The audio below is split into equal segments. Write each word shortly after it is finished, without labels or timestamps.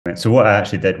So what I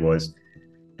actually did was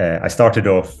I started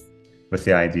off with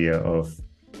the idea of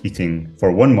eating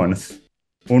for 1 month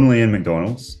only in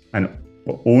McDonald's and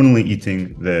only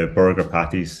eating the burger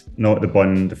patties, not the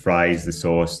bun, the fries, the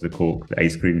sauce, the Coke, the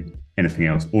ice cream, anything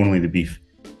else, only the beef.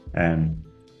 Um,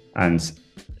 and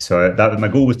so that my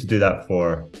goal was to do that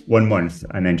for 1 month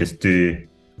and then just do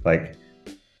like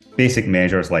basic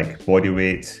measures like body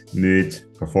weight, mood,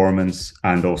 performance,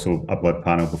 and also a blood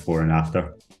panel before and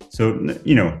after. So,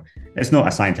 it's not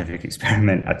a scientific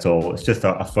experiment at all. It's just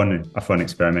a fun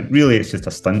experiment. Really, it's just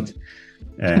a stunt,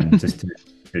 just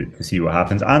to see what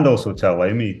happens, and also to allow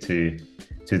me to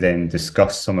then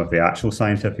discuss some of the actual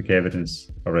scientific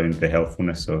evidence around the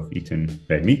healthfulness of eating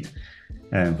red meat,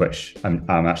 which I'm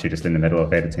actually just in the middle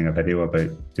of editing a video about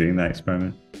doing that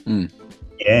experiment.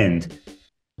 And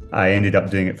I ended up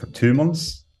doing it for 2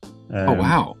 months. Oh,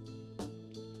 wow.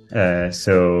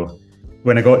 So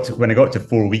when I got to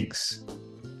 4 weeks,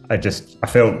 I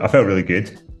felt really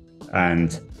good,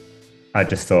 and I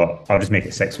just thought I'll just make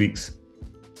it 6 weeks,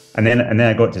 and then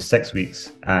I got to 6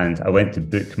 weeks, and I went to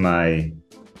book my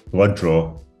blood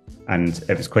draw, and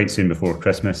it was quite soon before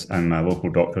Christmas, and my local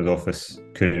doctor's office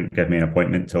couldn't give me an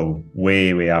appointment till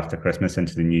way after Christmas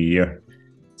into the new year.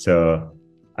 So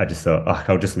I just thought,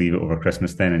 I'll just leave it over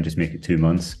Christmas then and just make it 2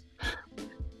 months.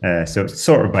 So it's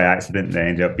sort of by accident that it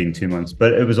ended up being 2 months,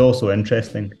 but it was also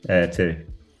interesting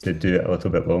to do it a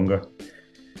little bit longer.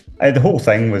 The whole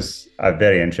thing was a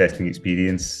very interesting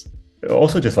experience.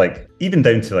 Also, just like even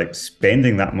down to like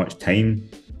spending that much time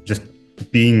just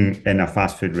being in a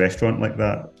fast food restaurant like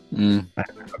that, and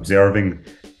observing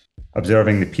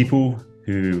the people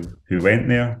who went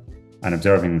there and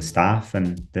observing the staff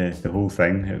and the whole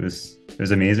thing. It was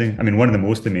amazing. I mean, one of the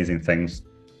most amazing things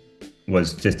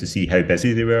was just to see how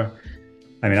busy they were.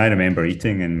 I mean, I remember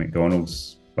eating in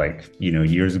McDonald's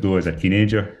years ago as a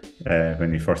teenager,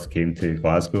 when they first came to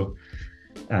Glasgow,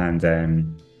 and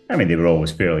I mean, they were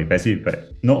always fairly busy,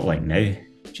 but not like now.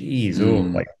 Jeez,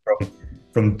 like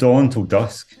from dawn till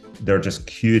dusk, they're just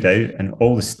queued out, and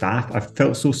all the staff. I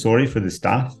felt so sorry for the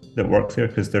staff that work there,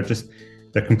 because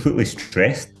they're completely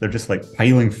stressed. They're just like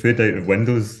piling food out of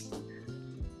windows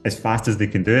as fast as they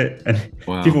can do it. And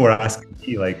Wow. people were asking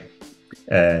me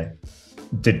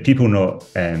did people not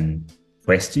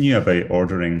question you about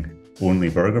ordering only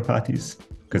burger patties?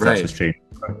 Because that's Right. a strange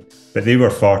order. But they were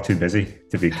far too busy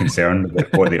to be concerned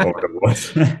about what the order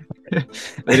was.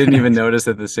 They didn't even notice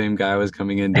that the same guy was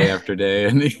coming in day after day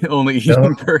and only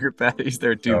No, eating burger patties.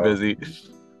 They're too no, busy.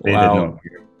 they did Wow. not.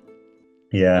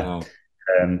 Yeah.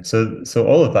 Wow. So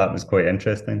all of that was quite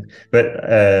interesting.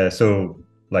 But so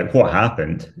like what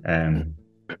happened?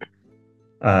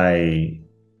 I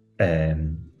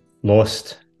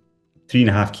lost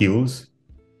 3.5 kilos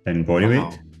in body weight.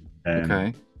 Wow. Um,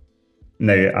 Okay.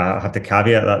 Now, I have to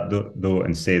caveat that though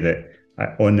and say that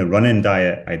on the run-in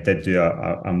diet, I did do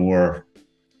a more,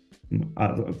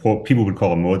 what people would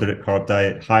call a moderate carb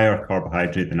diet, higher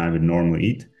carbohydrate than I would normally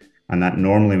eat. And that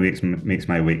normally makes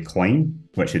my weight climb,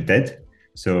 which it did.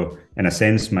 So in a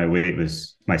sense,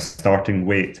 my starting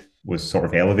weight was sort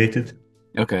of elevated.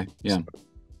 Okay. Yeah. So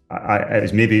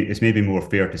it's maybe more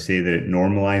fair to say that it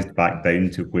normalized back down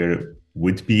to where it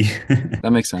would be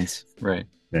That makes sense. Right.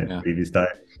 the Yeah. previous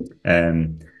diet.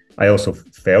 I also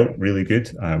felt really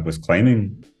good. I was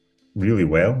climbing really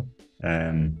well,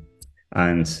 and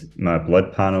my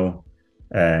blood panel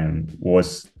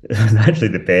was actually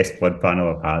the best blood panel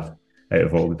I've had out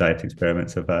of all the diet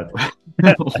experiments I've had.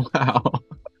 Wow.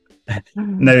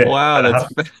 Now, Wow,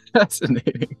 that's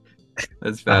fascinating.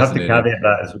 That's I have to fascinating. caveat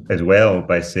that as well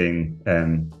by saying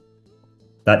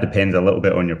that depends a little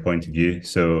bit on your point of view.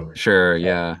 So Sure,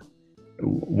 yeah.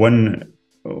 one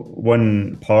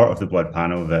part of the blood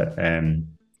panel that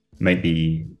might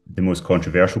be the most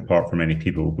controversial part for many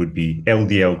people would be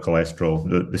LDL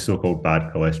cholesterol, the so-called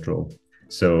bad cholesterol.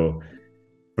 So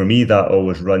for me, that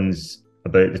always runs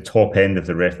about the top end of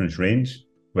the reference range,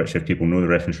 which if people know the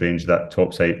reference range, that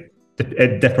tops out.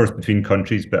 It differs between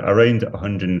countries, but around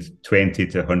 120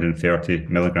 to 130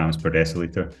 milligrams per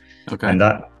deciliter. Okay.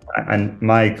 And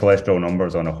my cholesterol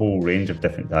numbers on a whole range of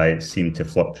different diets seem to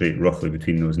fluctuate roughly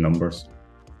between those numbers.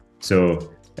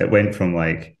 So it went from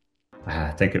I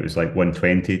think it was like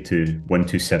 120 to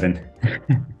 127.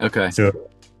 Okay. So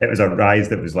it was a rise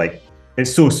that was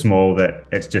it's so small that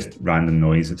it's just random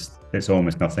noise. It's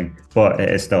almost nothing, but it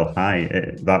is still high.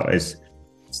 That is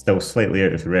still slightly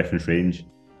out of the reference range.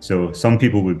 So some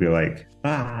people would be like,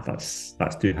 that's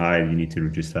too high. You need to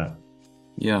reduce that.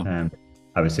 Yeah.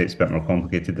 I would say it's a bit more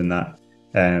complicated than that.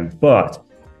 But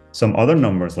some other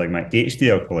numbers like my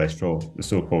HDL cholesterol, the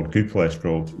so-called good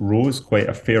cholesterol, rose quite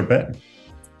a fair bit.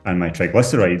 and my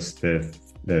triglycerides,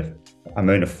 the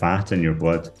amount of fat in your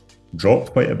blood,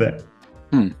 dropped quite a bit.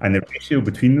 And the ratio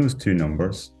between those two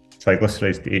numbers,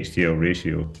 triglycerides to HDL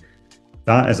ratio,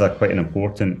 that is quite an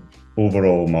important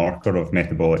overall marker of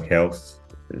metabolic health.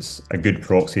 It's a good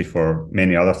proxy for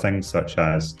many other things, such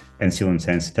as insulin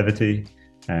sensitivity,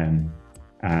 and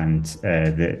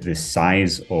the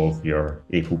size of your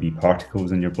ApoB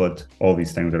particles in your blood. All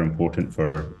these things are important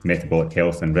for metabolic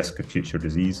health and risk of future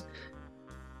disease.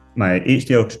 My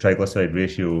HDL to triglyceride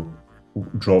ratio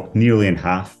dropped nearly in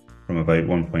half, from about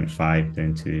 1.5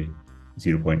 down to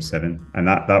 0.7. And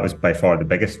that was by far the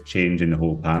biggest change in the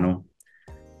whole panel.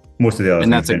 Most of the other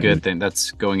and things. And that's a good thing.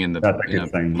 That's going in the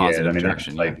positive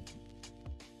direction. Yeah.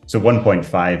 So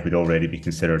 1.5 would already be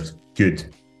considered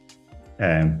good,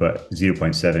 but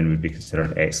 0.7 would be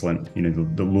considered excellent.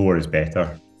 The lower is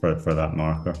better for that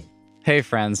marker. Hey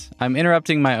friends, I'm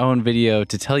interrupting my own video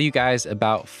to tell you guys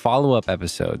about follow-up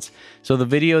episodes. So the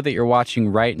video that you're watching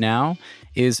right now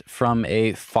is from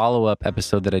a follow-up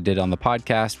episode that I did on the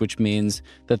podcast, which means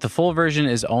that the full version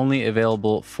is only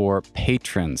available for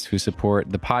patrons who support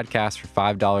the podcast for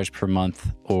 $5 per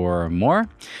month or more.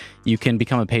 You can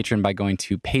become a patron by going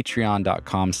to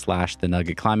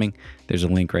patreon.com/thenuggetclimbing. There's a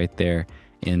link right there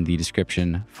in the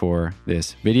description for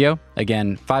this video.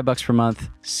 Again, $5 per month,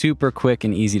 super quick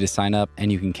and easy to sign up,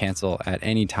 and you can cancel at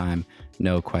any time,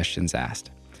 no questions asked.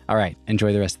 All right,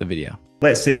 enjoy the rest of the video.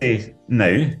 Let's say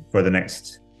now, for the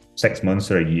next 6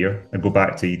 months or a year, I go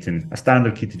back to eating a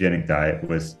standard ketogenic diet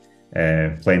with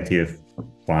plenty of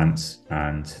plants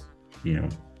and,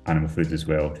 animal food as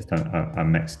well, just a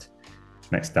mixed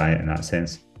diet in that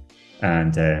sense.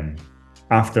 And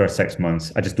after 6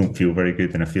 months, I just don't feel very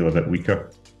good and I feel a bit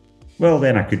weaker. Well,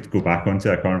 then I could go back onto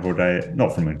a carnivore diet,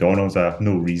 not from McDonald's. I have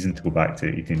no reason to go back to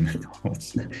eating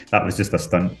McDonald's. That was just a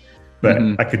stunt. But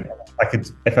I could,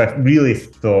 if I really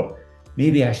thought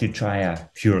maybe I should try a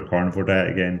pure carnivore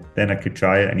diet again, then I could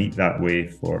try it and eat that way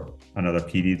for another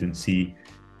period and see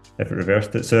if it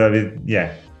reversed it. So I mean,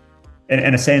 yeah,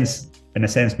 in a sense,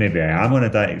 maybe I am on a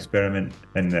diet experiment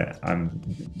in that I'm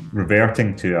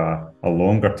reverting to a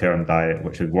longer term diet,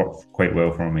 which has worked quite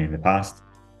well for me in the past.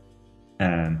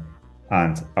 And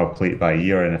I'll play it by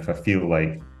ear. And if I feel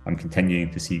like I'm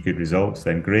continuing to see good results,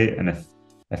 then great. And if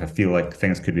I feel like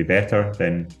things could be better,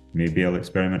 then maybe I'll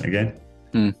experiment again.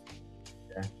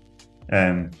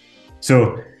 Yeah.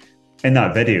 So in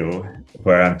that video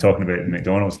where I'm talking about the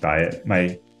McDonald's diet,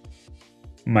 my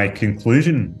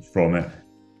conclusion from it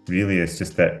really is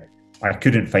just that I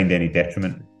couldn't find any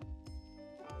detriment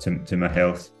to my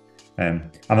health.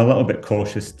 I'm a little bit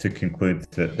cautious to conclude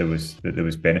that there was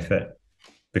benefit,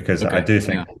 because I do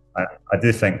think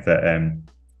that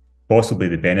possibly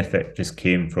the benefit just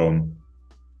came from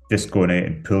just going out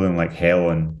and pulling like hell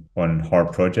on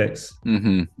hard projects.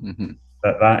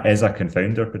 That is a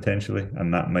confounder potentially,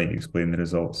 and that might explain the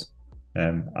results.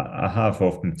 I have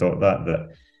often thought that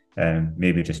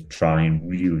maybe just trying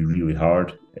really, really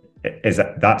hard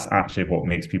that's actually what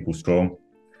makes people strong.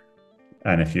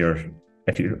 And if you're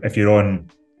on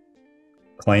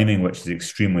climbing, which is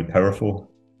extremely powerful,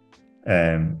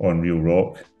 on real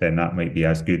rock, then that might be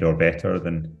as good or better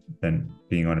than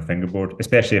being on a fingerboard,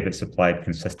 especially if it's applied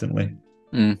consistently.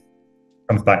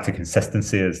 Comes back to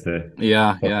consistency as the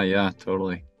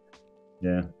totally.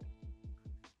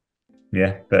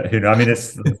 But who knows? I mean,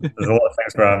 there's a lot of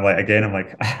things where I'm like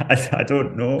I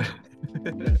don't know.